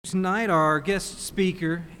tonight, our guest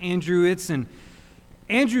speaker, Andrew Itzen.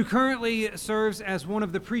 Andrew currently serves as one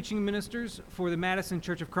of the preaching ministers for the Madison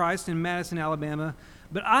Church of Christ in Madison, Alabama.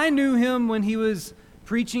 But I knew him when he was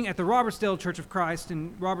preaching at the Robertsdale Church of Christ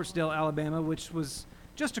in Robertsdale, Alabama, which was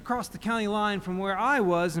just across the county line from where I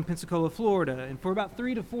was in Pensacola, Florida. And for about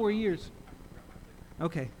 3 to 4 years.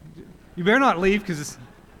 Okay. You better not leave because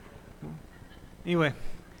anyway.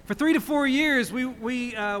 For 3 to 4 years, we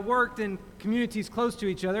worked in communities close to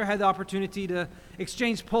each other, had the opportunity to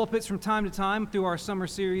exchange pulpits from time to time through our summer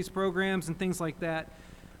series programs and things like that.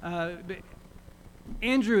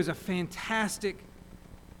 Andrew is a fantastic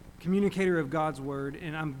communicator of God's Word,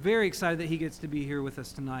 and I'm very excited that he gets to be here with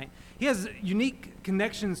us tonight. He has unique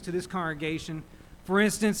connections to this congregation. For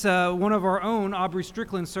instance, one of our own, Aubrey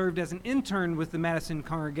Strickland, served as an intern with the Madison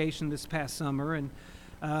congregation this past summer, and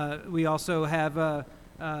we also have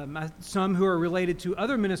some who are related to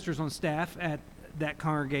other ministers on staff at that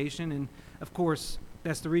congregation, and of course,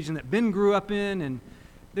 that's the region that Ben grew up in, and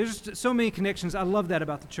there's just so many connections. I love that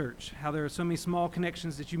about the church, how there are so many small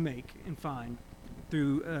connections that you make and find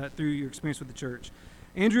through your experience with the church.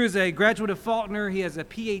 Andrew is a graduate of Faulkner. He has a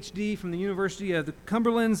PhD from the University of the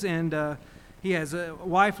Cumberlands, and he has a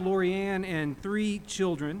wife, Lorianne, and 3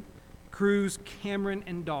 children, Cruz, Cameron,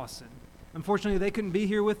 and Dawson. Unfortunately, they couldn't be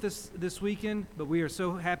here with us this weekend, but we are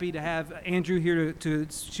so happy to have Andrew here to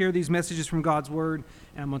share these messages from God's Word,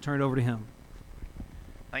 and I'm going to turn it over to him.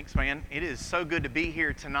 Thanks, man. It is so good to be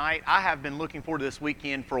here tonight. I have been looking forward to this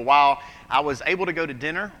weekend for a while. I was able to go to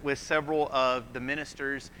dinner with several of the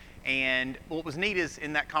ministers, and what was neat is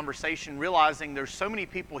in that conversation realizing there's so many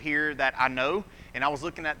people here that I know, and I was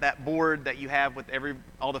looking at that board that you have with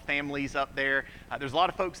all the families up there. There's a lot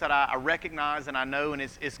of folks that I recognize and I know, and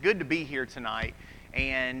it's good to be here tonight.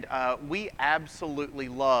 And we absolutely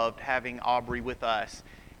loved having Aubrey with us,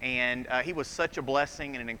 and he was such a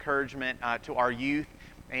blessing and an encouragement to our youth.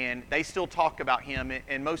 And they still talk about him,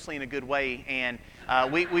 and mostly in a good way. And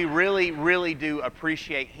we really, really do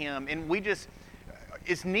appreciate him. And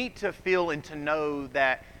it's neat to feel and to know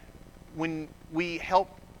that when we help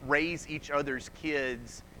raise each other's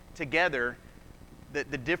kids together,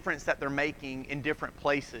 the difference that they're making in different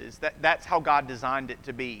places, that's how God designed it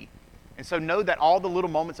to be. And so know that all the little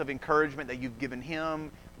moments of encouragement that you've given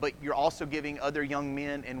him, but you're also giving other young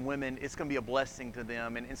men and women, it's going to be a blessing to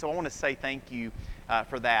them. And so I want to say thank you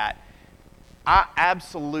for that. I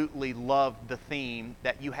absolutely love the theme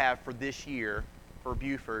that you have for this year for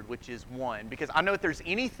Buford, which is one. Because I know if there's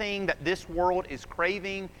anything that this world is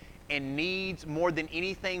craving and needs more than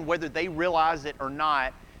anything, whether they realize it or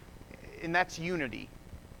not, and that's unity.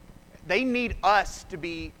 They need us to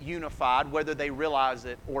be unified, whether they realize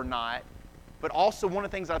it or not. But also, one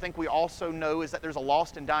of the things I think we also know is that there's a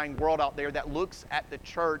lost and dying world out there that looks at the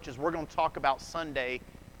church, as we're going to talk about Sunday,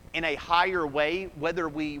 in a higher way, whether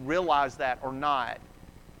we realize that or not.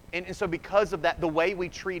 And so because of that, the way we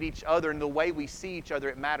treat each other and the way we see each other,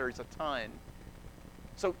 it matters a ton.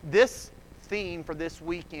 So this theme for this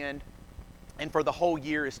weekend and for the whole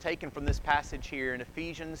year is taken from this passage here in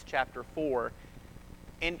Ephesians chapter 4.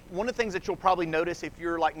 And one of the things that you'll probably notice if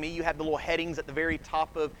you're like me, you have the little headings at the very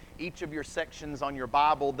top of each of your sections on your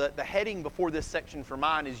Bible. The heading before this section for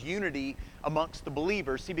mine is unity amongst the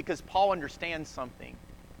believers. See, because Paul understands something.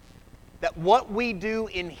 That what we do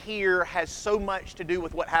in here has so much to do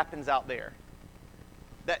with what happens out there.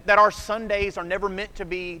 That our Sundays are never meant to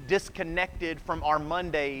be disconnected from our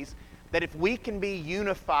Mondays. That if we can be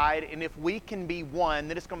unified and if we can be one,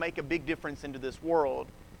 then it's going to make a big difference into this world.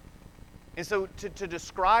 And so to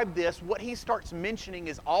describe this, what he starts mentioning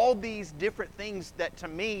is all these different things that to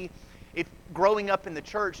me, if growing up in the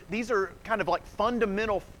church, these are kind of like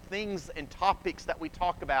fundamental things and topics that we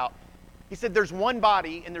talk about. He said there's one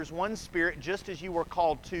body and there's one spirit, just as you were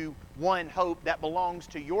called to one hope that belongs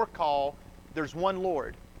to your call. There's one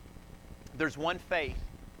Lord. There's one faith.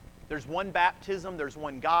 There's one baptism. There's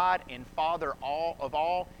one God and Father of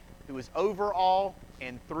all, who is over all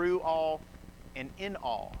and through all and in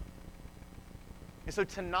all. And so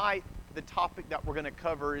tonight, the topic that we're going to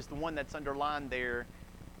cover is the one that's underlined there,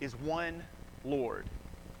 is one Lord.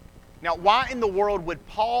 Now, why in the world would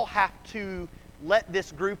Paul have to let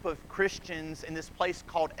this group of Christians in this place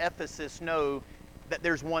called Ephesus know that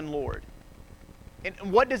there's one Lord? And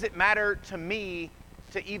what does it matter to me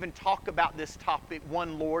to even talk about this topic,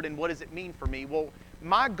 one Lord, and what does it mean for me? Well,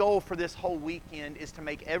 my goal for this whole weekend is to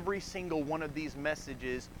make every single one of these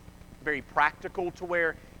messages very practical, to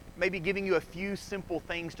where maybe giving you a few simple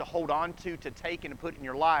things to hold on to take and to put in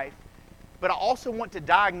your life. But I also want to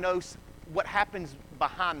diagnose what happens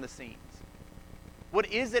behind the scenes.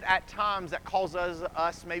 What is it at times that causes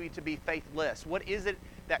us maybe to be faithless? What is it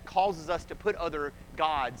that causes us to put other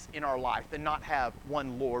gods in our life and not have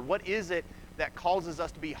one Lord? What is it that causes us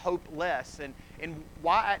to be hopeless? And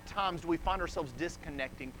why at times do we find ourselves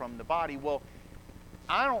disconnecting from the body? Well,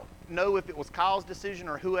 I don't know if it was Kyle's decision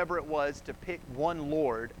or whoever it was to pick one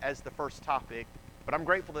Lord as the first topic, but I'm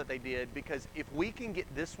grateful that they did, because if we can get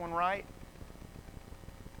this one right,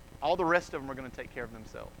 all the rest of them are going to take care of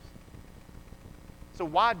themselves. So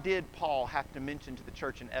why did Paul have to mention to the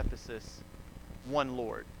church in Ephesus one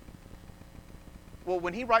Lord? Well,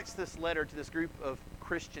 when he writes this letter to this group of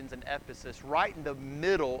Christians in Ephesus, right in the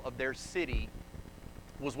middle of their city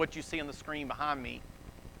was what you see on the screen behind me,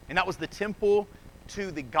 and that was the temple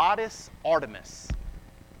to the goddess Artemis.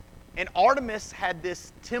 And Artemis had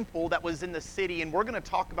this temple that was in the city, and we're going to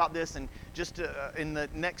talk about this in just in the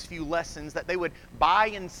next few lessons, that they would buy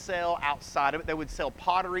and sell outside of it. They would sell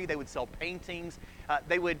pottery, they would sell paintings,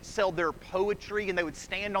 they would sell their poetry, and they would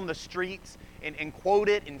stand on the streets and quote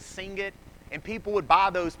it and sing it. And people would buy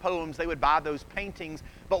those poems, they would buy those paintings.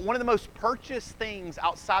 But one of the most purchased things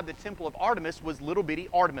outside the temple of Artemis was little bitty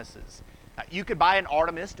Artemises. You could buy an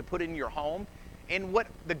Artemis to put in your home. And what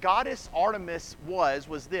the goddess Artemis was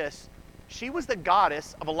this: she was the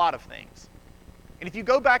goddess of a lot of things. And if you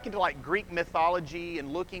go back into like Greek mythology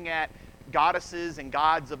and looking at goddesses and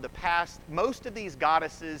gods of the past, most of these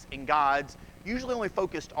goddesses and gods usually only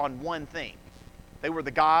focused on one thing. They were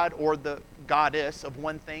the god or the goddess of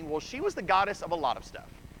one thing. Well, she was the goddess of a lot of stuff.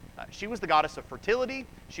 She was the goddess of fertility.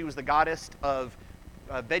 She was the goddess of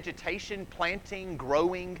vegetation, planting,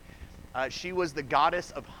 growing. She was the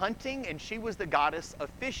goddess of hunting, and she was the goddess of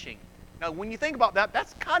fishing. Now, when you think about that,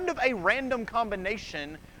 that's kind of a random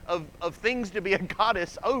combination of things to be a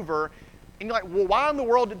goddess over. And you're like, well, why in the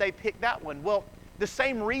world did they pick that one? Well, the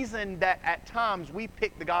same reason that at times we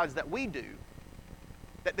pick the gods that we do.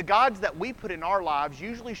 That the gods that we put in our lives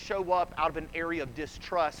usually show up out of an area of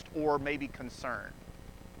distrust or maybe concern.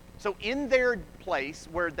 So in their place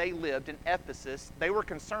where they lived in Ephesus, they were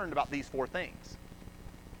concerned about these four things.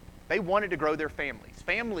 They wanted to grow their families.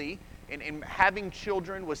 Family and having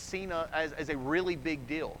children was seen as a really big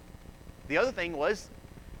deal. The other thing was,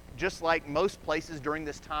 just like most places during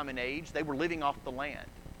this time and age, they were living off the land.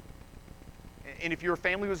 And if your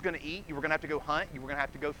family was going to eat, you were going to have to go hunt, you were going to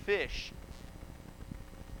have to go fish.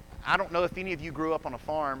 I don't know if any of you grew up on a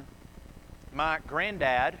farm. My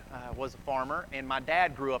granddad was a farmer, and my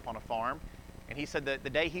dad grew up on a farm. And he said that the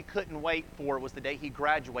day he couldn't wait for was the day he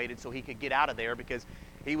graduated so he could get out of there, because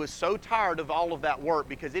he was so tired of all of that work,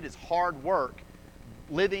 because it is hard work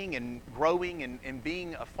living and growing and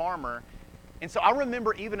being a farmer. And so I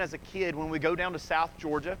remember even as a kid when we go down to South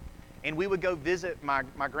Georgia and we would go visit my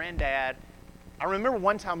granddad, I remember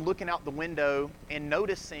one time looking out the window and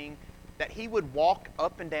noticing that he would walk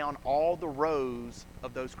up and down all the rows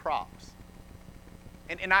of those crops.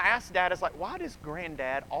 And I asked Dad, I was like, why does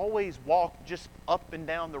Granddad always walk just up and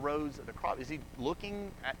down the rows of the crop? Is he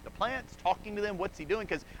looking at the plants, talking to them? What's he doing?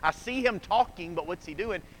 Because I see him talking, but what's he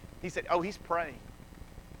doing? He said, oh, he's praying.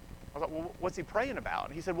 I was like, well, what's he praying about?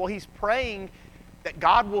 And he said, well, he's praying that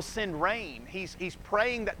God will send rain. He's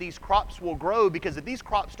praying that these crops will grow, because if these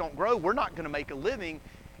crops don't grow, we're not going to make a living.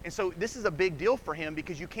 And so this is a big deal for him,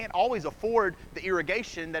 because you can't always afford the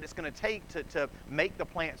irrigation that it's going to take to make the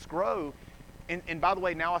plants grow. And by the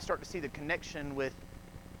way, now I start to see the connection with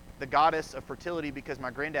the goddess of fertility, because my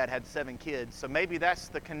granddad had 7 kids. So maybe that's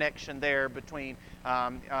the connection there between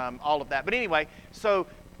all of that. But anyway, so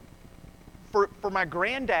for my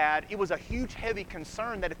granddad, it was a huge, heavy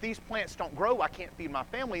concern that if these plants don't grow, I can't feed my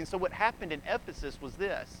family. And so what happened in Ephesus was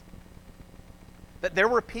this: that there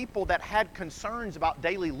were people that had concerns about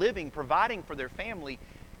daily living, providing for their family.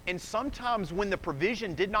 And sometimes when the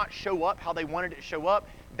provision did not show up how they wanted it to show up,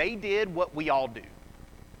 they did what we all do.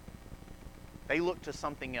 They looked to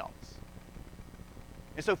something else.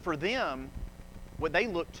 And so for them, what they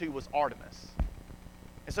looked to was Artemis.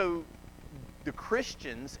 And so the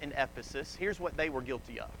Christians in Ephesus, here's what they were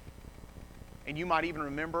guilty of. And you might even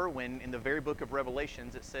remember when in the very book of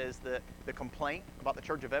Revelations it says that the complaint about the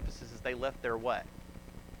church of Ephesus is they left their what?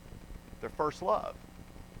 Their first love.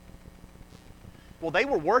 Well, they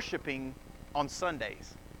were worshiping on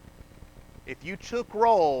Sundays. If you took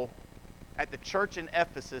roll at the church in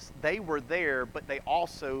Ephesus, they were there, but they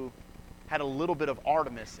also had a little bit of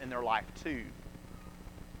Artemis in their life too.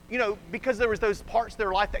 You know, because there was those parts of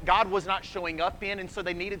their life that God was not showing up in, and so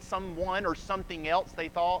they needed someone or something else, they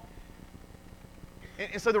thought.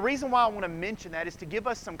 And so the reason why I want to mention that is to give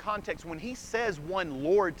us some context. When he says one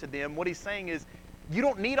Lord to them, what he's saying is, you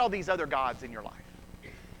don't need all these other gods in your life.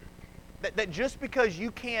 That just because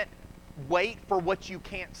you can't wait for what you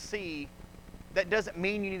can't see, that doesn't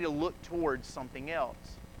mean you need to look towards something else.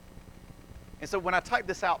 And so when I typed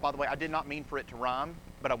this out, by the way, I did not mean for it to rhyme,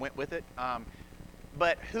 but I went with it.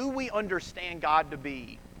 But who we understand God to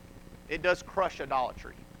be, it does crush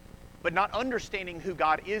idolatry. But not understanding who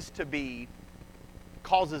God is to be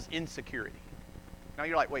causes insecurity. Now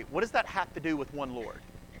you're like, wait, what does that have to do with one Lord?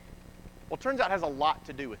 Well, it turns out it has a lot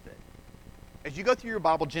to do with it. As you go through your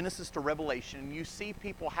Bible, Genesis to Revelation, you see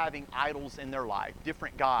people having idols in their life,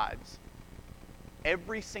 different gods.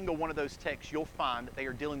 Every single one of those texts, you'll find that they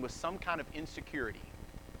are dealing with some kind of insecurity,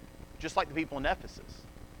 just like the people in Ephesus.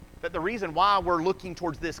 That the reason why we're looking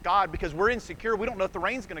towards this God, because we're insecure, we don't know if the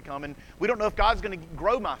rain's going to come, and we don't know if God's going to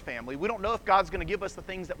grow my family. We don't know if God's going to give us the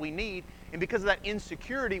things that we need, and because of that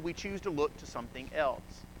insecurity, we choose to look to something else.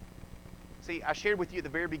 See, I shared with you at the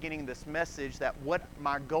very beginning of this message that what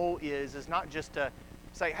my goal is not just to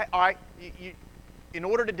say, hey, all right, in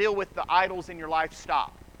order to deal with the idols in your life,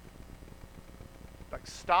 stop. Like,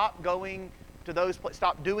 stop going to those places,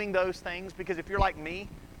 stop doing those things, because if you're like me,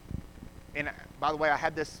 and by the way, I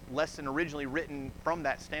had this lesson originally written from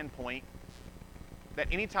that standpoint, that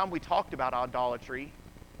anytime we talked about idolatry,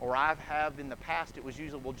 or I have in the past, it was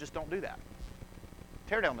usually, well, just don't do that.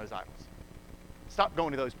 Tear down those idols. Stop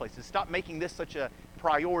going to those places. Stop making this such a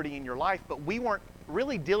priority in your life. But we weren't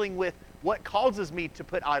really dealing with what causes me to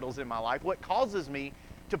put idols in my life, what causes me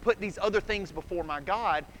to put these other things before my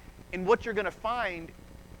God. And what you're going to find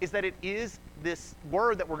is that it is this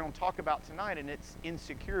word that we're going to talk about tonight, and it's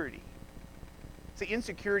insecurity. See,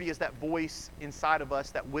 insecurity is that voice inside of us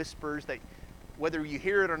that whispers, that whether you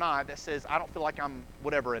hear it or not, that says, I don't feel like I'm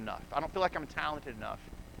whatever enough. I don't feel like I'm talented enough.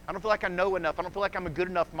 I don't feel like I know enough. I don't feel like I'm a good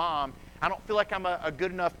enough mom. I don't feel like I'm a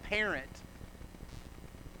good enough parent.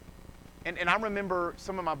 And I remember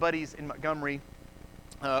some of my buddies in Montgomery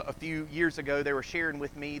a few years ago, they were sharing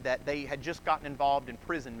with me that they had just gotten involved in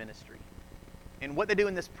prison ministry. And what they do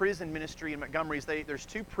in this prison ministry in Montgomery is there's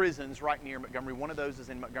two prisons right near Montgomery. One of those is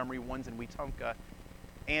in Montgomery, one's in Wetumpka.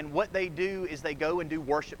 And what they do is they go and do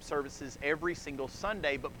worship services every single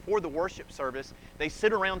Sunday, but before the worship service, they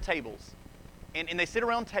sit around tables. And they sit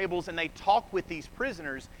around tables and they talk with these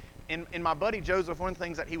prisoners. And my buddy Joseph, one of the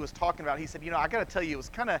things that he was talking about, he said, I got to tell you, it was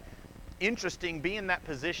kind of interesting being in that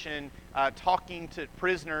position, talking to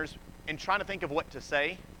prisoners and trying to think of what to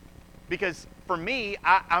say. Because for me,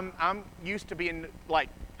 I'm used to being like,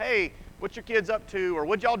 hey, what your kids up to? Or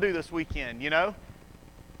what'd y'all do this weekend,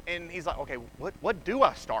 And he's like, okay, what do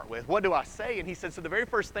I start with? What do I say? And he said, so the very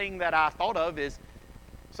first thing that I thought of is,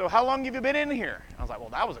 so how long have you been in here? I was like, well,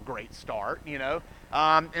 that was a great start,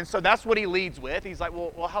 And so that's what he leads with. He's like,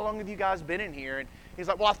 well, how long have you guys been in here? And he's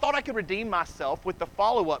like, well, I thought I could redeem myself with the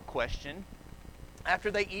follow-up question.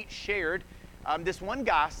 After they each shared, this one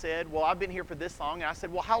guy said, well, I've been here for this long. And I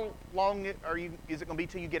said, well, how long is it going to be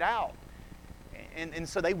till you get out? And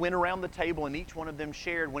so they went around the table, and each one of them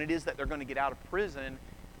shared when it is that they're going to get out of prison.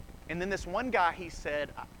 And then this one guy, he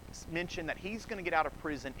mentioned that he's going to get out of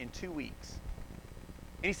prison in 2 weeks.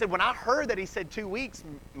 And he said, when I heard that he said 2 weeks,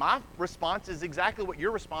 my response is exactly what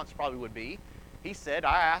your response probably would be. He said,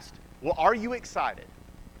 I asked, well, are you excited?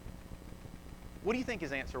 What do you think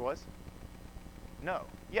his answer was? No.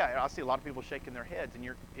 Yeah, I see a lot of people shaking their heads, and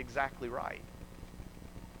you're exactly right.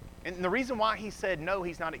 And the reason why he said no,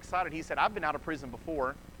 he's not excited, he said, I've been out of prison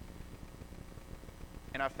before,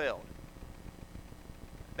 and I failed.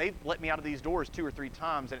 They've let me out of these doors 2 or 3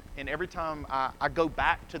 times, and every time I go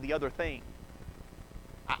back to the other thing.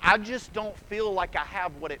 I just don't feel like I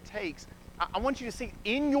have what it takes. I want you to see,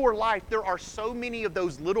 in your life, there are so many of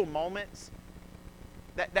those little moments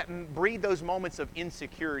that breed those moments of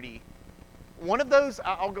insecurity. One of those,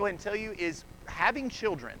 I'll go ahead and tell you, is having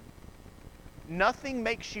children. Nothing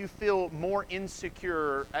makes you feel more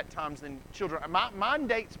insecure at times than children. Mine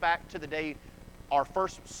dates back to the day our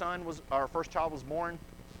first child was born.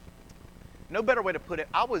 No better way to put it,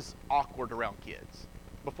 I was awkward around kids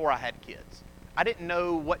before I had kids. I didn't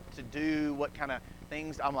know what to do, what kind of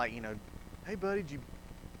things. I'm like, hey, buddy, did you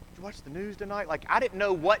watch the news tonight? Like, I didn't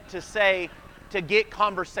know what to say to get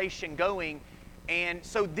conversation going. And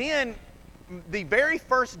so then the very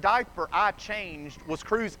first diaper I changed was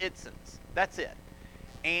Cruz Itson's. That's it.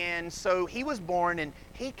 And so he was born, and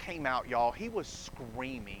he came out, y'all. He was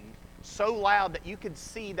screaming so loud that you could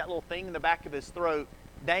see that little thing in the back of his throat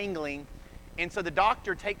dangling. And so the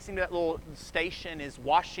doctor takes him to that little station, is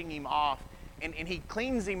washing him off. And he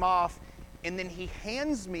cleans him off, and then he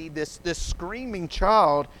hands me this screaming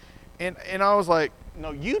child, and I was like,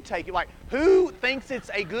 no, you take it. Like, who thinks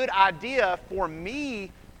it's a good idea for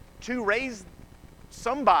me to raise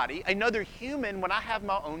somebody, another human, when I have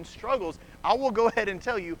my own struggles? I will go ahead and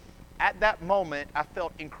tell you, at that moment, I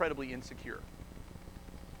felt incredibly insecure.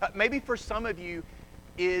 Maybe for some of you,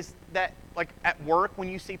 is that, like at work, when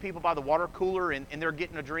you see people by the water cooler and they're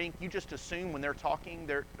getting a drink, you just assume when they're talking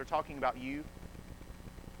about you?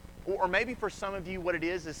 Or maybe for some of you, what it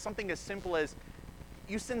is something as simple as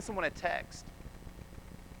you send someone a text.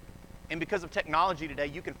 And because of technology today,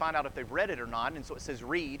 you can find out if they've read it or not. And so it says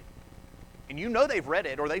read. And you know they've read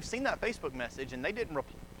it, or they've seen that Facebook message and they didn't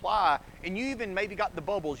reply. And you even maybe got the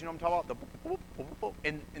bubbles, you know what I'm talking about? The boop, boop, boop,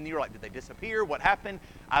 boop. And you're like, did they disappear? What happened?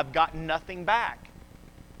 I've gotten nothing back.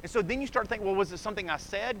 And so then you start thinking, well, was it something I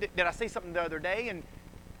said? Did I say something the other day? And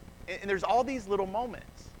there's all these little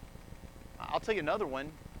moments. I'll tell you another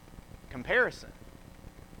one, comparison.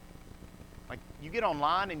 Like you get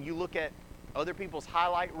online and you look at other people's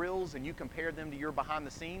highlight reels and you compare them to your behind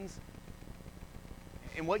the scenes.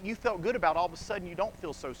 And what you felt good about, all of a sudden you don't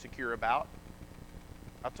feel so secure about.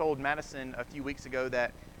 I told Madison a few weeks ago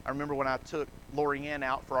that I remember when I took Lorianne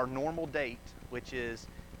out for our normal date, which is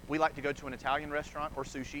we like to go to an Italian restaurant or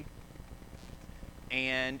sushi.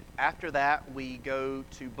 And after that, we go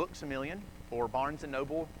to Books A Million or Barnes &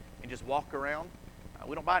 Noble and just walk around.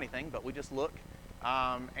 We don't buy anything, but we just look.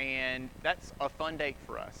 And that's a fun date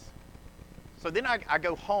for us. So then I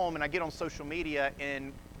go home and I get on social media,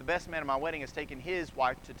 and the best man at my wedding has taken his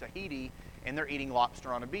wife to Tahiti, and they're eating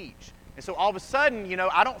lobster on a beach. And so all of a sudden, you know,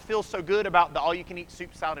 I don't feel so good about the all-you-can-eat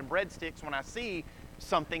soup, salad, and breadsticks when I see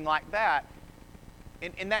something like that.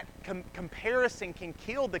 And that comparison can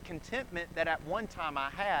kill the contentment that at one time I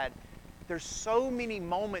had. There's so many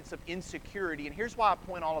moments of insecurity, and here's why I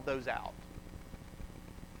point all of those out.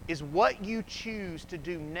 Is what you choose to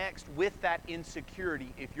do next with that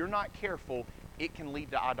insecurity, if you're not careful, it can lead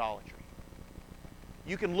to idolatry.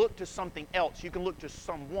 You can look to something else. You can look to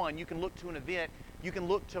someone. You can look to an event. You can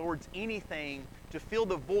look towards anything to fill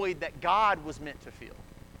the void that God was meant to fill.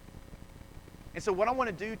 And so what I want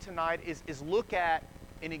to do tonight is look at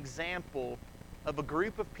an example of a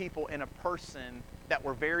group of people and a person that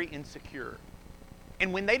were very insecure.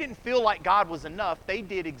 And when they didn't feel like God was enough, they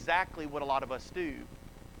did exactly what a lot of us do.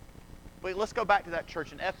 But let's go back to that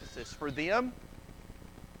church in Ephesus. For them,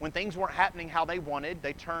 when things weren't happening how they wanted,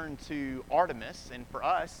 they turned to Artemis. And for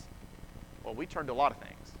us, well, we turned to a lot of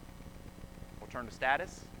things. We'll turn to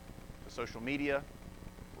status, to social media,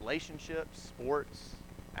 relationships, sports,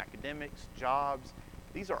 academics, jobs.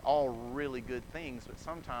 These are all really good things, but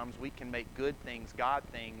sometimes we can make good things God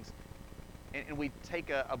things, and we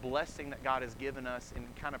take a blessing that God has given us and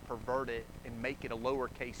kind of pervert it and make it a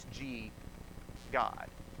lowercase g God.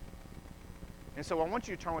 And so I want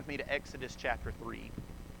you to turn with me to Exodus chapter 3.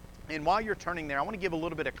 And while you're turning there, I want to give a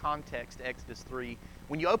little bit of context to Exodus 3.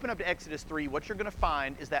 When you open up to Exodus 3, what you're going to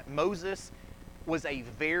find is that Moses was a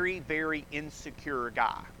very, very insecure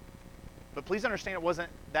guy. But please understand it wasn't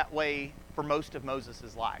that way for most of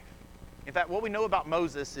Moses' life. In fact, what we know about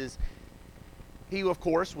Moses is he, of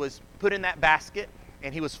course, was put in that basket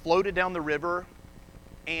and he was floated down the river,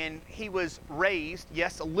 and he was raised,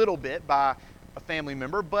 yes, a little bit by a family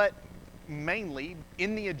member, but mainly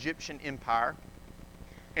in the Egyptian empire.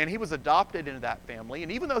 And he was adopted into that family.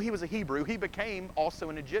 And even though he was a Hebrew, he became also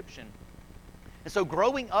an Egyptian. And so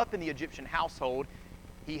growing up in the Egyptian household,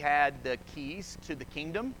 he had the keys to the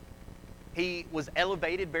kingdom. He was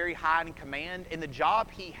elevated very high in command. And the job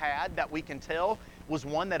he had, that we can tell, was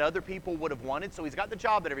one that other people would have wanted. So he's got the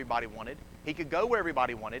job that everybody wanted. He could go where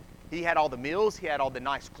everybody wanted. He had all the meals. He had all the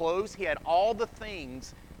nice clothes. He had all the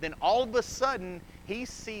things. Then all of a sudden, he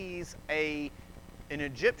sees an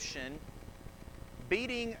Egyptian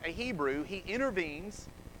beating a Hebrew. He intervenes,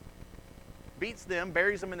 beats them,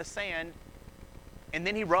 buries them in the sand, and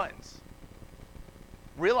then he runs.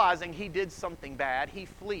 Realizing he did something bad, he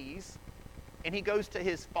flees, and he goes to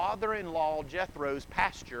his father-in-law Jethro's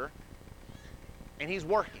pasture, and he's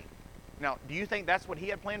working. Now, do you think that's what he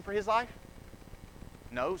had planned for his life?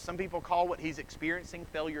 No. Some people call what he's experiencing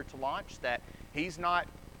failure to launch, that he's not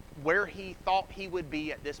where he thought he would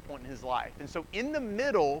be at this point in his life. And so in the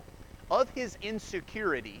middle of his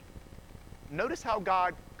insecurity, notice how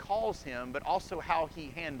God calls him, but also how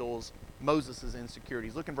he handles Moses'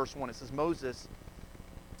 insecurities. Look in verse 1. It says, Moses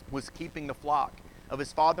was keeping the flock of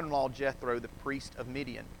his father-in-law Jethro, the priest of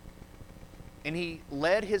Midian. And he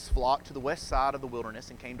led his flock to the west side of the wilderness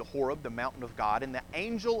and came to Horeb, the mountain of God. And the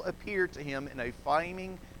angel appeared to him in a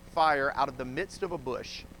flaming fire out of the midst of a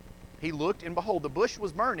bush. He looked, and behold, the bush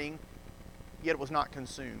was burning, yet it was not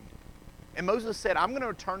consumed. And Moses said, I'm going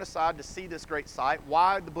to turn aside to see this great sight,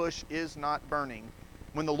 why the bush is not burning.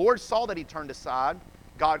 When the Lord saw that he turned aside,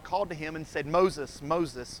 God called to him and said, Moses,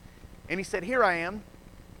 Moses. And he said, Here I am.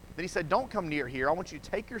 Then he said, Don't come near here. I want you to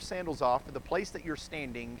take your sandals off, for the place that you're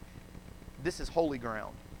standing, this is holy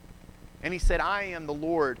ground. And he said, I am the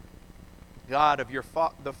Lord God of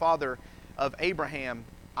the father of Abraham,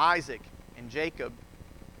 Isaac, and Jacob.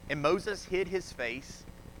 And Moses hid his face,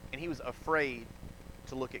 and he was afraid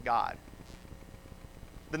to look at God.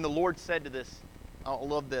 Then the Lord said to this, I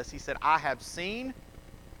love this, he said, I have seen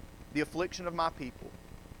the affliction of my people,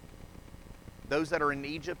 those that are in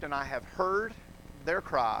Egypt, and I have heard their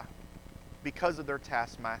cry because of their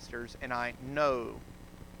taskmasters, and I know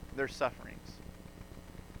their sufferings.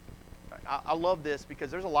 I love this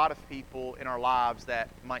because there's a lot of people in our lives that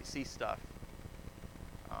might see stuff,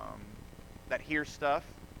 that hear stuff,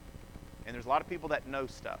 and there's a lot of people that know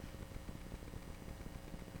stuff.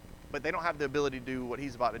 But they don't have the ability to do what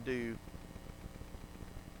he's about to do,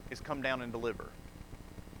 is come down and deliver.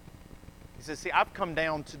 He says, see, I've come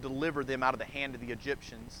down to deliver them out of the hand of the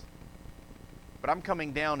Egyptians, but I'm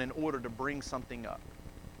coming down in order to bring something up.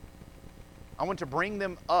 I want to bring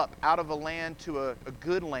them up out of a land to a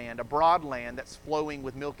good land, a broad land that's flowing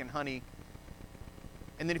with milk and honey.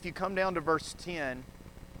 And then if you come down to verse 10,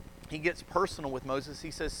 he gets personal with Moses.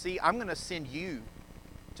 He says, see, I'm going to send you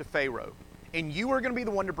to Pharaoh, and you are going to be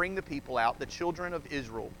the one to bring the people out, the children of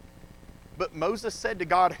Israel. But Moses said to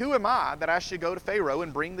God, who am I that I should go to Pharaoh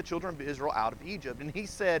and bring the children of Israel out of Egypt? And he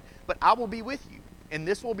said, but I will be with you, and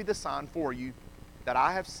this will be the sign for you that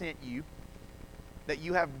I have sent you, that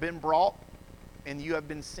you have been brought and you have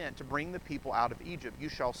been sent to bring the people out of Egypt. You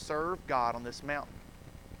shall serve God on this mountain.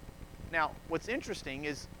 Now, what's interesting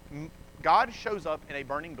is God shows up in a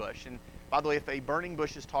burning bush. And by the way, if a burning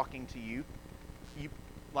bush is talking to you, you,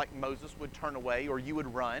 like Moses, would turn away or you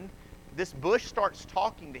would run. This bush starts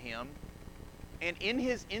talking to him, and in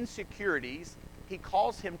his insecurities, he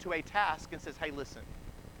calls him to a task and says, hey, listen,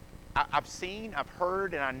 I've seen, I've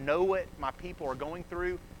heard, and I know what my people are going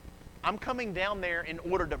through. I'm coming down there in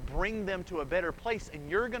order to bring them to a better place, and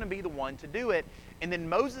you're going to be the one to do it. And then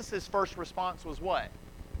Moses' first response was what?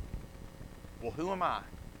 Well, who am I?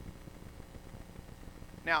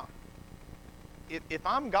 Now, if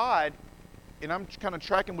I'm God, and I'm kind of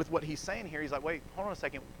tracking with what he's saying here, he's like, wait, hold on a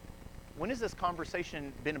second. When has this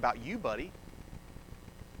conversation been about you, buddy?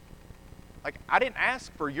 Like, I didn't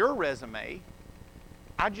ask for your resume.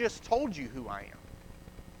 I just told you who I am.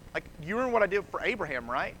 Like, you remember what I did for Abraham,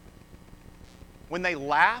 right? When they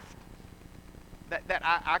laughed that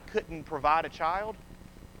I couldn't provide a child.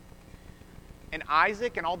 And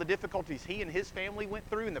Isaac and all the difficulties he and his family went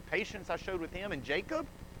through and the patience I showed with him, and Jacob,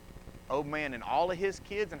 oh man, and all of his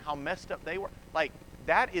kids and how messed up they were. Like,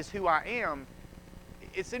 that is who I am.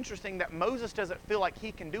 It's interesting that Moses doesn't feel like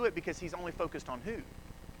he can do it because he's only focused on who?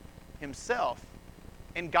 Himself.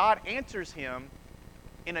 And God answers him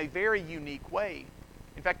in a very unique way.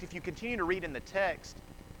 In fact, if you continue to read in the text,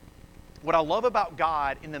 what I love about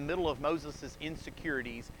God in the middle of Moses'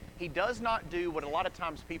 insecurities, he does not do what a lot of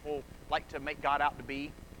times people like to make God out to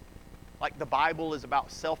be. Like the Bible is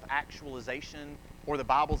about self-actualization, or the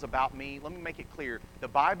Bible's about me. Let me make it clear. The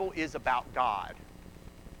Bible is about God.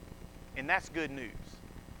 And that's good news.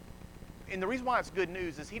 And the reason why it's good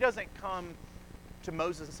news is he doesn't come to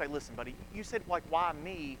Moses and say, listen, buddy, you said, like, why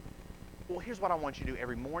me? Well, here's what I want you to do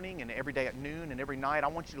every morning and every day at noon and every night. I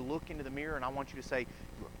want you to look into the mirror and I want you to say,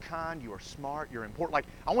 you are kind, you are smart, you're important. Like,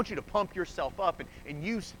 I want you to pump yourself up and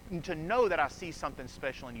you to know that I see something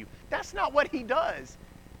special in you. That's not what he does.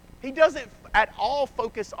 He doesn't at all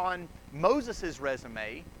focus on Moses'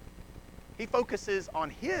 resume. He focuses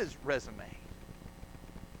on his resume.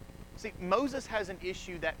 See, Moses has an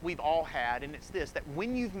issue that we've all had, and it's this, that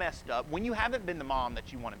when you've messed up, when you haven't been the mom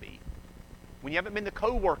that you want to be, when you haven't been the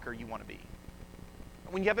coworker you want to be,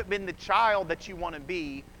 when you haven't been the child that you want to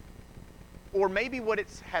be, or maybe what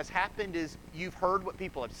has happened is you've heard what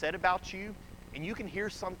people have said about you, and you can hear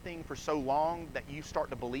something for so long that you start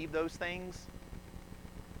to believe those things.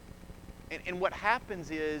 And what happens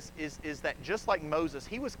is that just like Moses,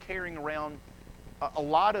 he was carrying around a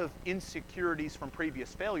lot of insecurities from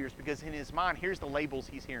previous failures, because in his mind, here's the labels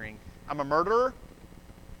he's hearing. I'm a murderer.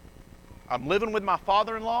 I'm living with my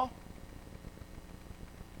father-in-law.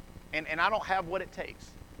 And I don't have what it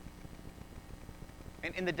takes.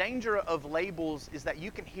 And the danger of labels is that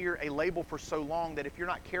you can hear a label for so long that if you're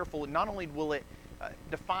not careful, not only will it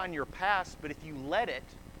define your past, but if you let it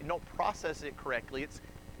and don't process it correctly,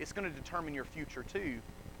 it's going to determine your future too.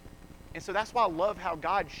 And so that's why I love how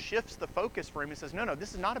God shifts the focus for him and says, no,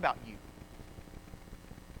 this is not about you.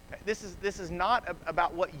 This is not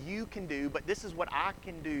about what you can do, but this is what I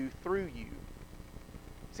can do through you.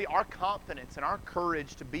 See, our confidence and our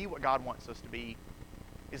courage to be what God wants us to be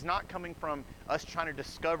is not coming from us trying to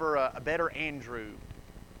discover a better Andrew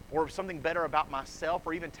or something better about myself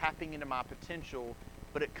or even tapping into my potential,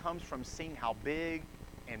 but it comes from seeing how big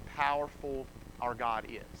and powerful our God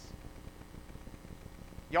is.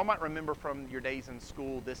 Y'all might remember from your days in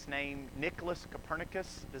school this name, Nicholas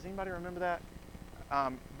Copernicus. Does anybody remember that?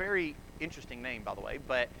 Very interesting name, by the way.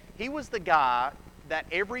 But he was the guy that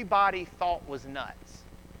everybody thought was nuts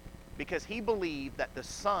because he believed that the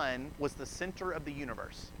sun was the center of the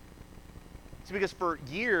universe. It's because for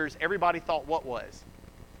years, everybody thought what was?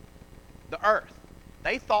 The earth.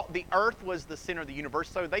 They thought the earth was the center of the universe.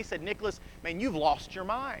 So they said, Nicholas, man, you've lost your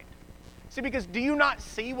mind. See, because do you not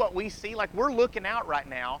see what we see? Like, we're looking out right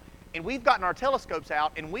now, and we've gotten our telescopes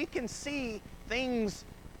out, and we can see things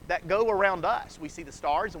that go around us. We see the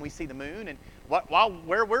stars, and we see the moon, and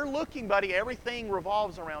where we're looking, buddy, everything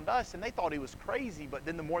revolves around us. And they thought he was crazy, but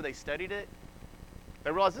then the more they studied it,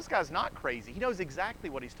 they realized this guy's not crazy. He knows exactly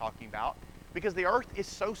what he's talking about, because the earth is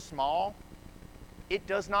so small, it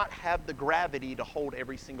does not have the gravity to hold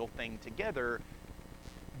every single thing together,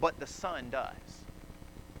 but the sun does.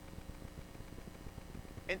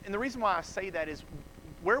 And the reason why I say that is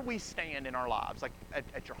where we stand in our lives, like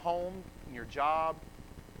at your home, in your job,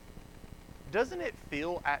 doesn't it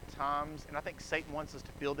feel at times, and I think Satan wants us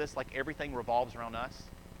to feel this, like everything revolves around us?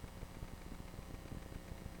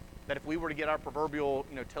 That if we were to get our proverbial,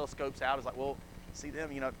 telescopes out, it's like, well, see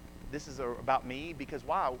them, this is about me, because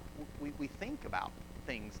why? We think about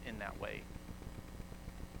things in that way.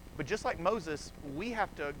 But just like Moses, we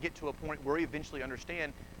have to get to a point where we eventually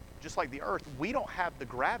understand, just like the earth, we don't have the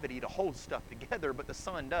gravity to hold stuff together, but the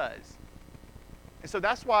sun does. And so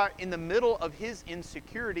that's why in the middle of his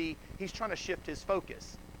insecurity, he's trying to shift his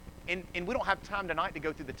focus. And we don't have time tonight to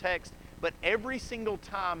go through the text, but every single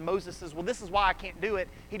time Moses says, well, this is why I can't do it,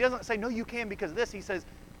 he doesn't say, no, you can because of this. He says,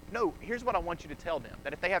 no, here's what I want you to tell them.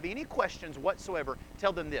 That if they have any questions whatsoever,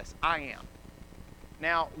 tell them this, I am.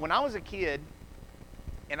 Now, when I was a kid,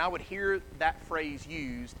 and I would hear that phrase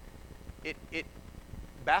used, it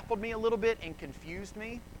baffled me a little bit and confused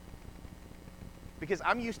me, because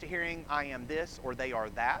I'm used to hearing I am this or they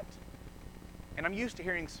are that, and I'm used to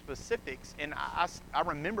hearing specifics. And I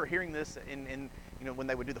remember hearing this in when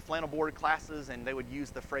they would do the flannel board classes, and they would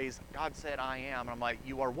use the phrase God said I am, and I'm like,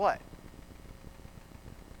 you are what?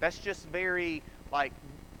 That's just very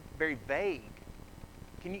vague.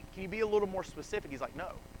 Can you be a little more specific? He's like,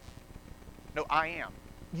 no, I am.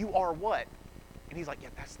 You are what? And he's like, yeah,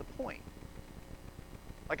 that's the point.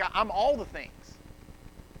 Like, I'm all the things.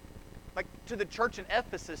 Like, to the church in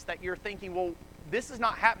Ephesus that you're thinking, well, this is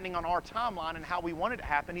not happening on our timeline and how we want it to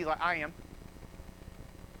happen. He's like, I am.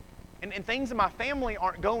 And things in my family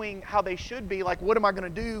aren't going how they should be. Like, what am I going to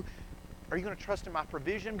do? Are you going to trust in my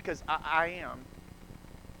provision? Because I am.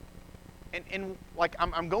 And like,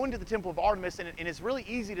 I'm going to the Temple of Artemis, and it's really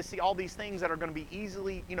easy to see all these things that are going to be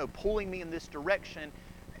easily, pulling me in this direction.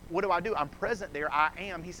 What do? I'm present there. I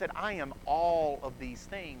am. He said, I am all of these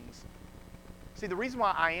things. See, the reason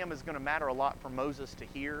why I am is going to matter a lot for Moses to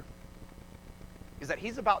hear is that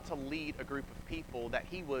he's about to lead a group of people that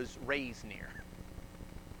he was raised near.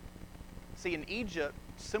 See, in Egypt,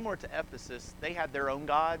 similar to Ephesus, they had their own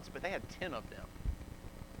gods, but they had 10 of them.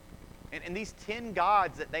 And these 10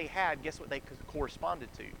 gods that they had, guess what they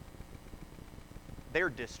corresponded to? Their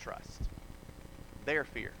distrust, their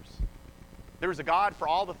fears. There was a God for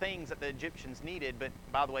all the things that the Egyptians needed, but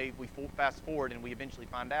by the way, we fast forward and we eventually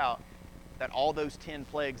find out that all those 10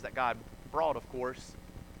 plagues that God brought, of course,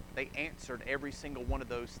 they answered every single one of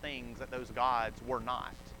those things that those gods were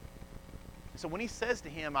not. So when he says to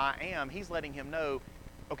him, I am, he's letting him know,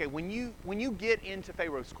 okay, when you get into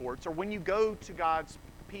Pharaoh's courts, or when you go to God's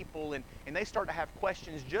people and they start to have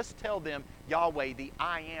questions, just tell them, Yahweh, the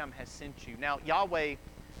I am, has sent you. Now, Yahweh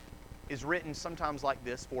is written sometimes like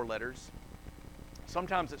this, 4 letters.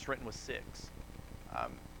 Sometimes it's written with 6.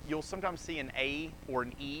 You'll sometimes see an A or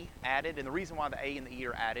an E added, and the reason why the A and the E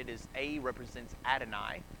are added is A represents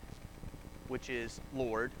Adonai, which is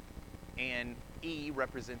Lord, and E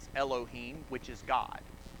represents Elohim, which is God.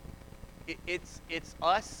 It's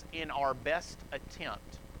us in our best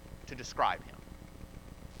attempt to describe him.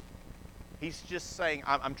 He's just saying,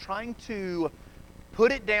 I'm trying to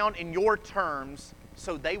put it down in your terms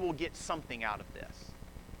so they will get something out of this.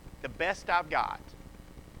 The best I've got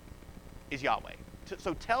is Yahweh.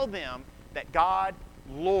 So tell them that God,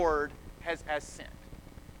 Lord, has sent.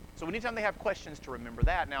 So anytime they have questions, to remember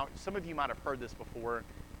that. Now, some of you might have heard this before,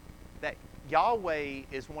 that Yahweh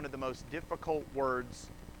is one of the most difficult words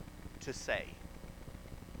to say.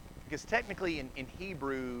 Because technically in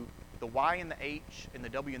Hebrew, the Y and the H and the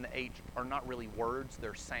W and the H are not really words,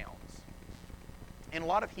 they're sounds. In a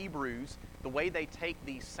lot of Hebrews, the way they take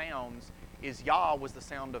these sounds is Yah was the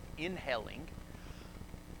sound of inhaling,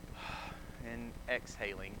 and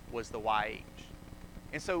exhaling was the YH.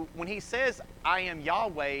 And so when he says, I am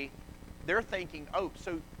Yahweh, they're thinking, oh,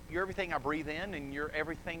 so you're everything I breathe in and you're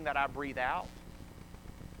everything that I breathe out?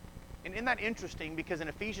 And isn't that interesting? Because in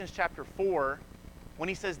Ephesians chapter 4, when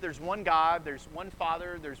he says there's one God, there's one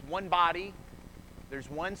Father, there's one body, there's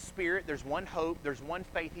one Spirit, there's one hope, there's one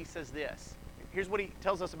faith, he says this. Here's what he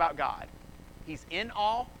tells us about God. He's in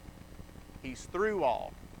all, he's through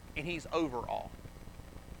all, and he's over all.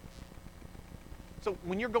 So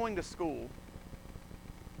when you're going to school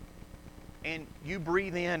and you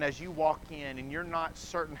breathe in as you walk in and you're not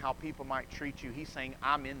certain how people might treat you, he's saying,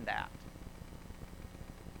 I'm in that.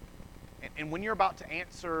 And when you're about to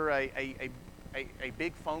answer a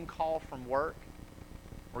big phone call from work,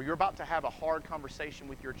 or you're about to have a hard conversation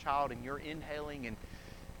with your child and you're inhaling and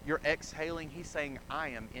you're exhaling, he's saying, I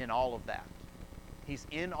am in all of that. He's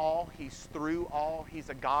in all, he's through all, he's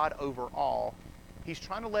a God over all. He's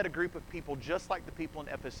trying to let a group of people, just like the people in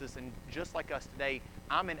Ephesus and just like us today,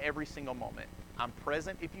 I'm in every single moment. I'm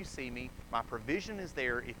present if you see me. My provision is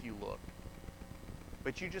there if you look.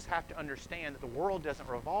 But you just have to understand that the world doesn't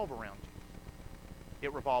revolve around you.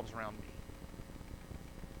 It revolves around me.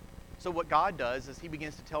 So what God does is he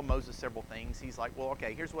begins to tell Moses several things. He's like, well,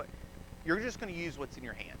 okay, here's what, you're just going to use what's in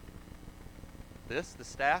your hand. The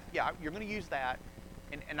staff, yeah, you're going to use that,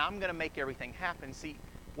 and I'm going to make everything happen. See,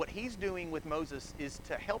 what he's doing with Moses is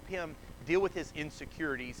to help him deal with his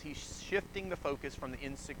insecurities. He's shifting the focus from the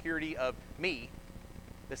insecurity of me,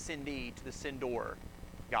 the sendee, to the sendor,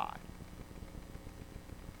 God.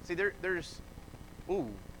 See, there's,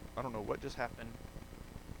 I don't know what just happened.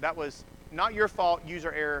 That was not your fault,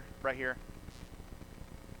 user error right here.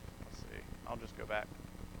 Let's see, I'll just go back.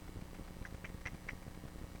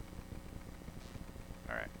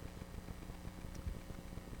 All right.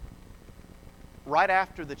 Right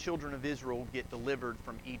after the children of Israel get delivered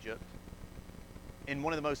from Egypt, in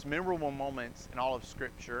one of the most memorable moments in all of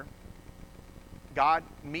Scripture, God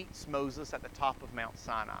meets Moses at the top of Mount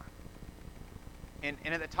Sinai. And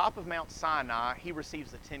at the top of Mount Sinai, he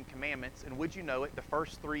receives the 10 Commandments, and would you know it, the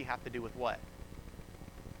first 3 have to do with what?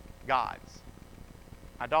 Gods.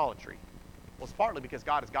 Idolatry. Well, it's partly because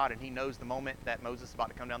God is God, and he knows the moment that Moses is about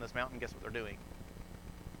to come down this mountain, guess what they're doing?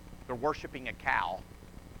 They're worshiping a cow.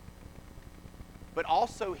 But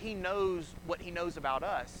also, he knows what he knows about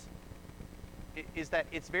us, is that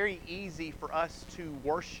it's very easy for us to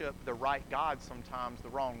worship the right God sometimes the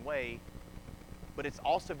wrong way, but it's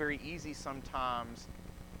also very easy sometimes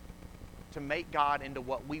to make God into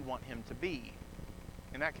what we want him to be,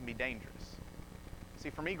 and that can be dangerous. See,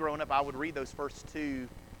 for me growing up, I would read those first 2,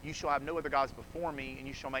 you shall have no other gods before me, and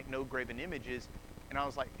you shall make no graven images, and I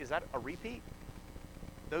was like, is that a repeat?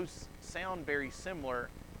 Those sound very similar.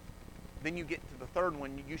 Then you get to the third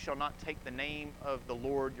one, you shall not take the name of the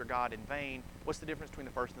Lord your God in vain. What's the difference between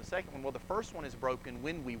the first and the second one? Well, the first one is broken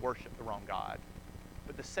when we worship the wrong God.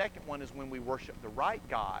 But the second one is when we worship the right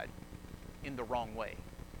God in the wrong way.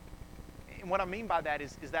 And what I mean by that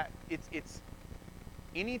is that it's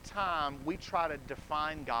any time we try to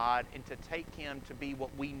define God and to take him to be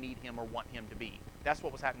what we need him or want him to be. That's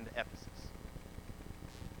what was happening to Ephesus.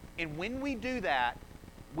 And when we do that,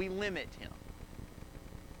 we limit him.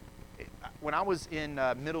 When I was in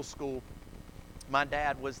middle school, my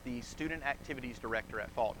dad was the student activities director at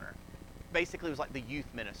Faulkner. Basically, it was like the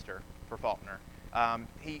youth minister for Faulkner.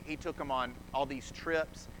 He took them on all these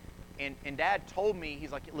trips, and Dad told me,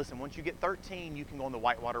 he's like, listen, once you get 13, you can go on the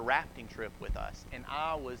whitewater rafting trip with us. And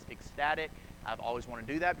I was ecstatic. I've always wanted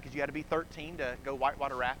to do that because you had to be 13 to go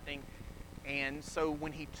whitewater rafting. And so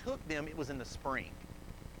when he took them, it was in the spring.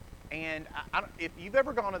 And if you've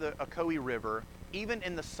ever gone to the Ocoee River, even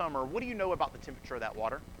in the summer, what do you know about the temperature of that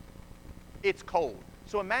water? It's cold.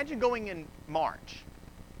 So imagine going in March.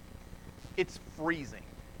 It's freezing.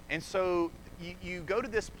 And so you go to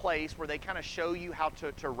this place where they kind of show you how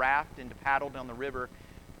to raft and to paddle down the river.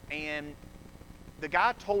 And the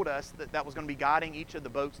guy told us that was going to be guiding each of the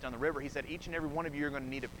boats down the river. He said, each and every one of you are going to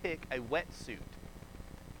need to pick a wetsuit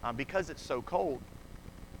because it's so cold.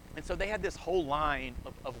 And so they had this whole line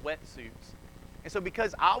of wetsuits. And so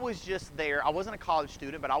because I was just there, I wasn't a college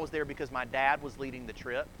student, but I was there because my dad was leading the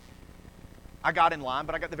trip. I got in line,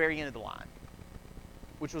 but I got the very end of the line,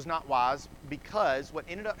 which was not wise because what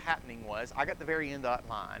ended up happening was I got the very end of that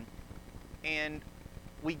line, and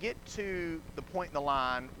we get to the point in the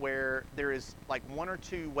line where there is like 1 or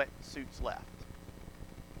 2 wetsuits left.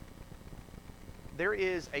 There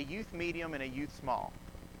is a youth medium and a youth small.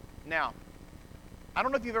 Now, I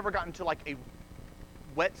don't know if you've ever gotten to like a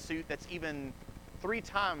wetsuit that's even 3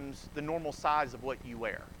 times the normal size of what you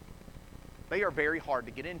wear. They are very hard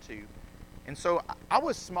to get into. And so I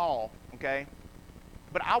was small, okay?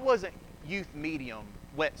 But I wasn't youth medium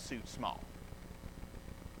wetsuit small.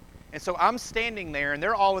 And so I'm standing there, and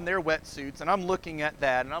they're all in their wetsuits, and I'm looking at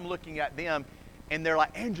that, and I'm looking at them, and they're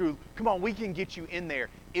like, Andrew, come on, we can get you in there.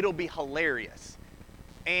 It'll be hilarious.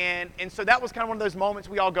 And so that was kind of one of those moments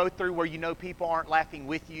we all go through where you know people aren't laughing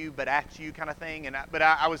with you, but at you kind of thing. But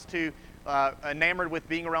I was too enamored with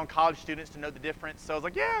being around college students to know the difference. So I was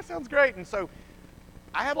like, yeah, sounds great. And so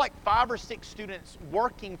I had like 5 or 6 students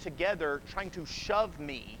working together trying to shove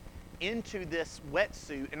me into this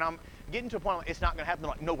wetsuit, and I'm getting to a point where it's not going to happen.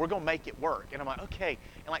 They're like, no, we're going to make it work. And I'm like, okay.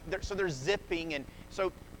 And like, so they're zipping. And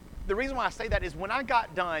so the reason why I say that is when I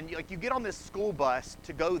got done, you get on this school bus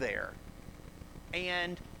to go there,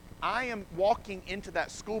 and I am walking into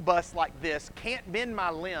that school bus like this, can't bend my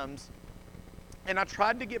limbs. And I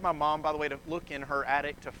tried to get my mom, by the way, to look in her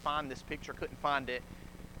attic to find this picture, couldn't find it.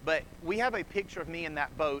 But we have a picture of me in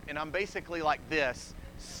that boat, and I'm basically like this,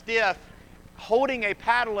 stiff, holding a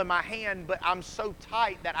paddle in my hand, but I'm so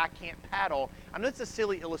tight that I can't paddle. I know it's a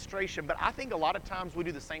silly illustration, but I think a lot of times we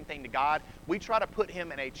do the same thing to God. We try to put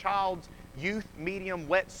him in a child's youth medium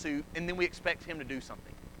wetsuit, and then we expect him to do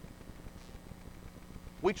something.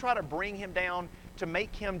 We try to bring him down to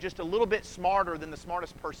make him just a little bit smarter than the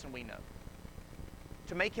smartest person we know.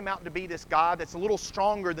 To make him out to be this God that's a little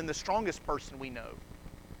stronger than the strongest person we know.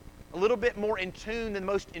 A little bit more in tune than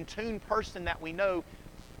the most in tune person that we know.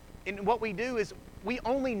 And what we do is we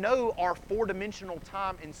only know our 4-dimensional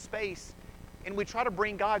time and space, and we try to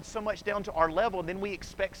bring God so much down to our level, and then we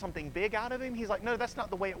expect something big out of him. He's like, no, that's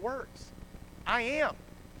not the way it works. I am.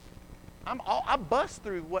 I bust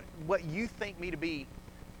through what you think me to be.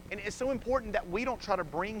 And it's so important that we don't try to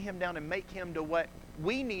bring him down and make him to what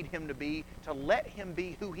we need him to be, to let him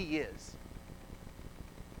be who he is.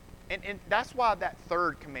 And that's why that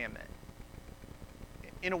 3rd commandment,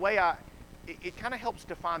 in a way, it kind of helps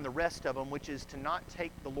define the rest of them, which is to not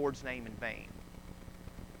take the Lord's name in vain.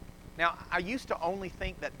 Now, I used to only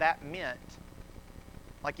think that meant,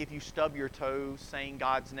 like if you stub your toe saying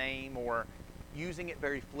God's name or using it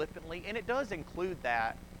very flippantly, and it does include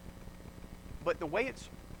that, but the way it's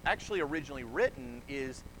actually originally written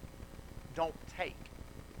is don't take.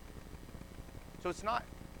 So it's not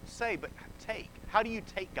say, but take. How do you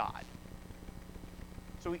take God?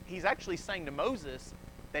 So he's actually saying to Moses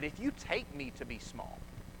that if you take me to be small,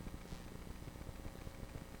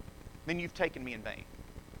 then you've taken me in vain.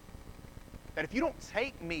 That if you don't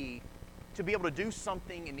take me to be able to do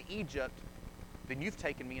something in Egypt, then you've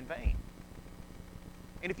taken me in vain.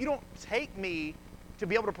 And if you don't take me to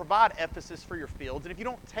be able to provide Ephesus for your fields, and if you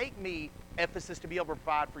don't take me, Ephesus, to be able to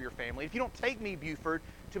provide for your family, if you don't take me, Buford,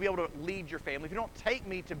 to be able to lead your family, if you don't take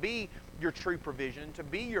me to be your true provision, to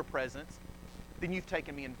be your presence, then you've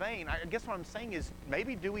taken me in vain. I guess what I'm saying is,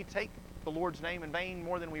 maybe do we take the Lord's name in vain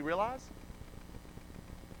more than we realize?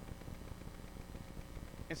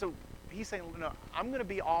 And so he's saying, no, I'm going to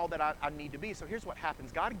be all that I need to be. So here's what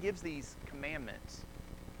happens. God gives these commandments.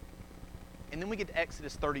 And then we get to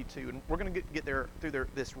Exodus 32, and we're going to get there through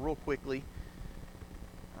this real quickly.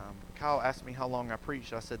 Kyle asked me how long I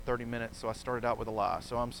preached. I said 30 minutes, so I started out with a lie.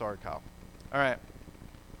 So I'm sorry, Kyle. All right.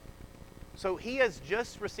 So he has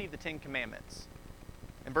just received the 10 Commandments.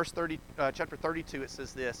 In chapter 32, it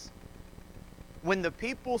says this: when the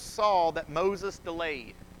people saw that Moses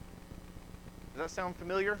delayed. Does that sound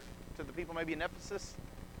familiar to the people maybe in Ephesus?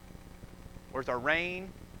 Where's our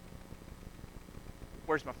rain?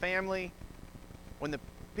 Where's my family? When the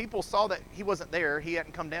people saw that he wasn't there, he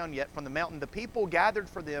hadn't come down yet from the mountain, the people gathered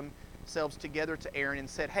for themselves together to Aaron and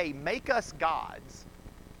said, hey, make us gods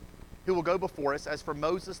who will go before us. As for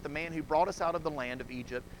Moses, the man who brought us out of the land of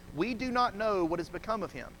Egypt, we do not know what has become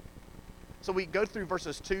of him. So we go through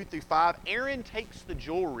verses 2 through 5. Aaron takes the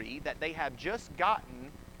jewelry that they have just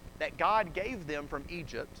gotten that God gave them from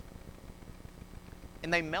Egypt,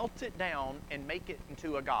 and they melt it down and make it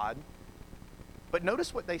into a god. But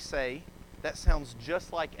notice what they say. That sounds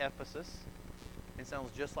just like Ephesus. It sounds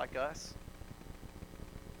just like us.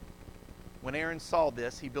 When Aaron saw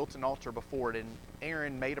this, he built an altar before it, and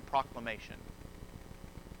Aaron made a proclamation.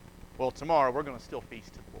 Well, tomorrow we're going to still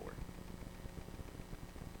feast to the Lord.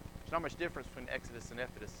 There's not much difference between Exodus and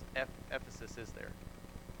Ephesus, is there?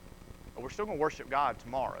 But we're still going to worship God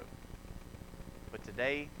tomorrow. But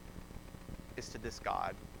today is to this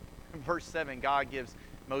God. In verse 7, God gives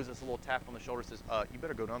Moses a little tap on the shoulder and says, you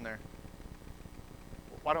better go down there.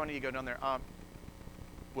 Why do I need to go down there?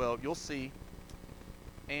 Well, you'll see.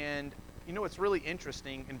 And you know what's really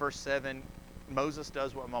interesting? In verse 7, Moses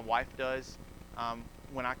does what my wife does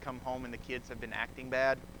when I come home and the kids have been acting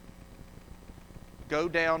bad. Go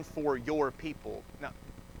down for your people. Now,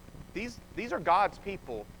 these are God's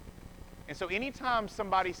people. And so anytime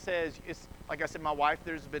somebody says, it's like I said, my wife,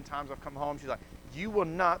 there's been times I've come home, she's like, you will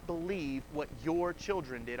not believe what your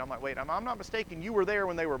children did. I'm like, wait, I'm not mistaken. You were there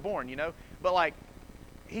when they were born, you know? But like,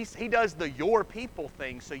 he does the your people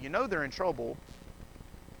thing, so you know they're in trouble.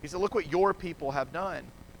 He said, look what your people have done.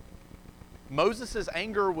 Moses'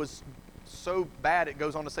 anger was so bad, it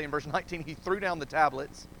goes on to say in verse 19, he threw down the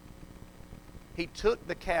tablets. He took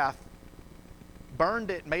the calf,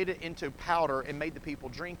 burned it, made it into powder, and made the people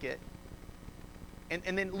drink it.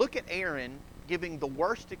 And then look at Aaron giving the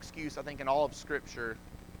worst excuse, I think, in all of Scripture.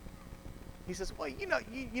 He says, well,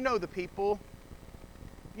 you know the people.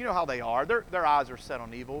 You know how they are. Their eyes are set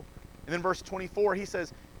on evil. And then verse 24, he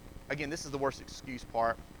says, again, this is the worst excuse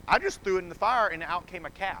part. I just threw it in the fire and out came a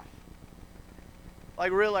calf.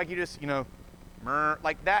 Like really, like you just,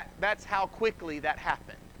 like that's how quickly that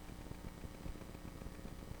happened.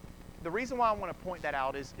 The reason why I want to point that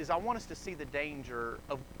out is I want us to see the danger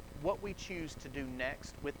of what we choose to do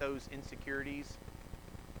next with those insecurities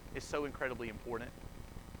is so incredibly important.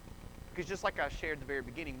 Because just like I shared at the very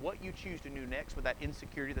beginning, what you choose to do next with that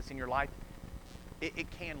insecurity that's in your life, it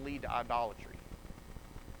can lead to idolatry.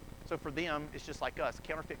 So for them, it's just like us.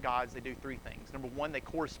 Counterfeit gods, they do three things. Number one, they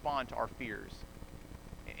correspond to our fears.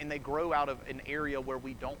 And they grow out of an area where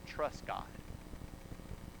we don't trust God.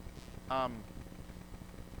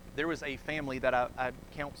 There was a family that I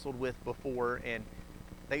counseled with before, and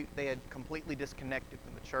they had completely disconnected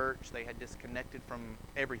from the church. They had disconnected from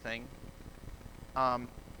everything.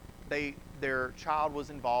 Their child was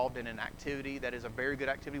involved in an activity that is a very good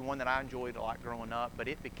activity, one that I enjoyed a lot growing up, but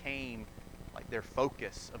it became like their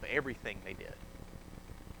focus of everything they did.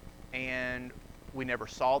 And we never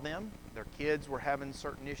saw them. Their kids were having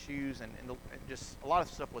certain issues, and just a lot of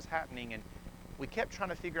stuff was happening, and we kept trying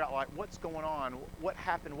to figure out, like, what's going on, what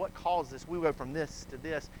happened, what caused this. We went from this to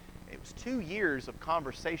this. It was 2 years of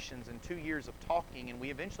conversations and 2 years of talking, and we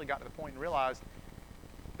eventually got to the point and realized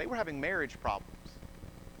they were having marriage problems.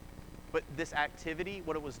 But this activity,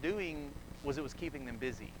 what it was doing was it was keeping them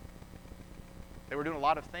busy. They were doing a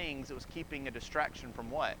lot of things. It was keeping a distraction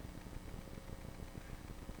from what?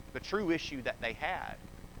 The true issue that they had.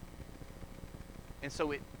 And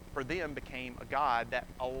so it, for them, became a god that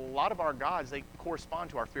a lot of our gods, they correspond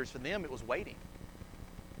to our fears. For them, it was waiting.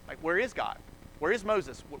 Like, where is God? Where is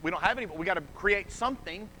Moses? We don't have any, but we got to create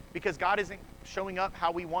something because God isn't showing up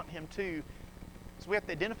how we want him to. So we have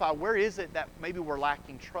to identify, where is it that maybe we're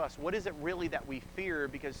lacking trust? What is it really that we fear?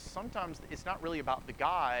 Because sometimes it's not really about the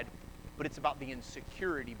God, but it's about the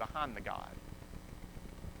insecurity behind the God.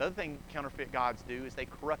 The other thing counterfeit gods do is they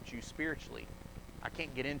corrupt you spiritually. I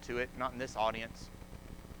can't get into it, not in this audience.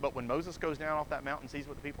 But when Moses goes down off that mountain and sees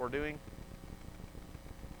what the people are doing,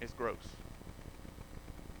 it's gross.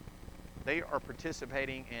 They are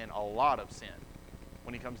participating in a lot of sin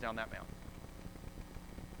when he comes down that mountain.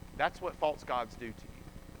 That's what false gods do to you.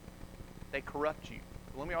 They corrupt you.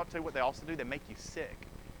 Let me tell you what they also do. They make you sick.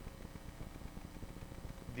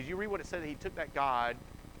 Did you read what it said? He took that god,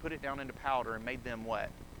 put it down into powder, and made them what?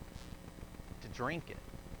 To drink it.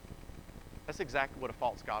 That's exactly what a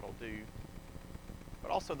false god will do.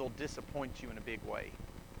 But also they'll disappoint you in a big way.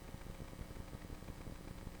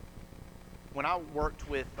 When I worked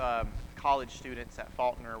with college students at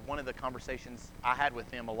Faulkner, one of the conversations I had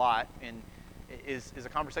with them a lot, and is a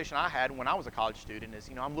conversation I had when I was a college student, is,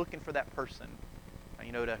 I'm looking for that person,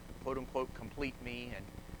 to quote unquote complete me.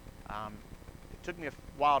 And it took me a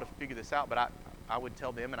while to figure this out, but I would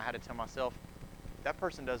tell them, and I had to tell myself, that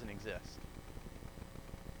person doesn't exist.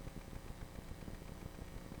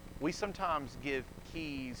 We sometimes give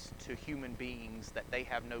keys to human beings that they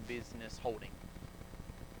have no business holding.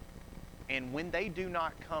 And when they do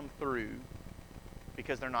not come through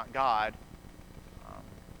because they're not God,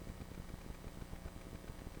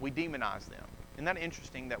 we demonize them. Isn't that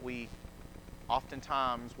interesting that we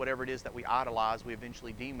oftentimes, whatever it is that we idolize, we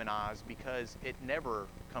eventually demonize because it never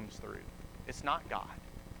comes through. It's not God.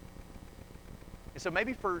 And so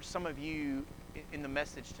maybe for some of you in the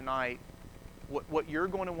message tonight, what you're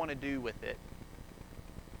going to want to do with it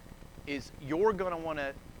is you're going to want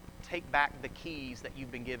to take back the keys that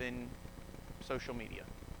you've been given social media.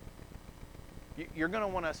 You're going to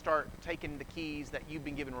want to start taking the keys that you've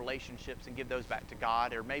been given relationships and give those back to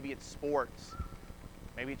God. Or maybe it's sports,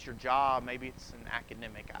 maybe it's your job, maybe it's an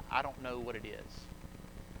academic. I don't know what it is.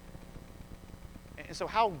 And so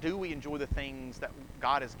how do we enjoy the things that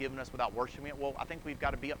God has given us without worshiping it? Well, I think we've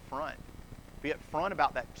got to be up front. Be up front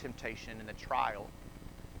about that temptation and the trial.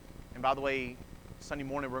 And by the way, Sunday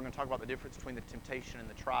morning we're going to talk about the difference between the temptation and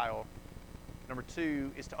the trial. Number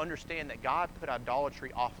two is to understand that God put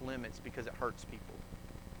idolatry off limits because it hurts people.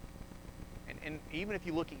 And even if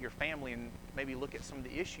you look at your family and maybe look at some of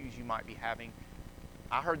the issues you might be having,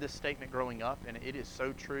 I heard this statement growing up, and it is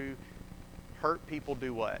so true. Hurt people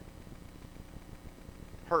do what?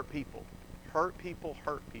 Hurt people. Hurt people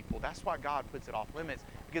hurt people. That's why God puts it off limits,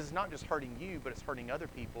 because it's not just hurting you, but it's hurting other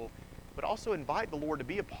people. But also invite the Lord to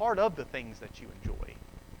be a part of the things that you enjoy.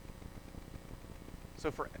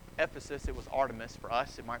 So for Ephesus, it was Artemis. For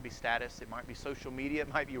us, it might be status, it might be social media,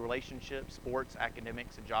 it might be relationships, sports,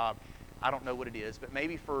 academics, a job. I don't know what it is, but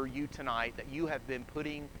maybe for you tonight that you have been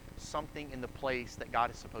putting something in the place that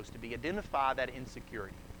God is supposed to be. Identify that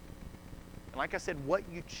insecurity. And like I said, what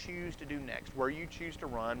you choose to do next, where you choose to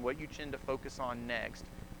run, what you tend to focus on next,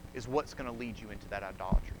 is what's going to lead you into that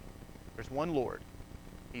idolatry. There's one Lord.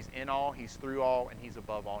 He's in all, He's through all, and He's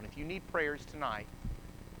above all. And if you need prayers tonight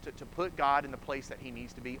to put God in the place that He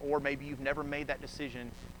needs to be, or maybe you've never made that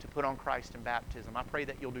decision to put on Christ in baptism, I pray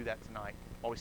that you'll do that tonight.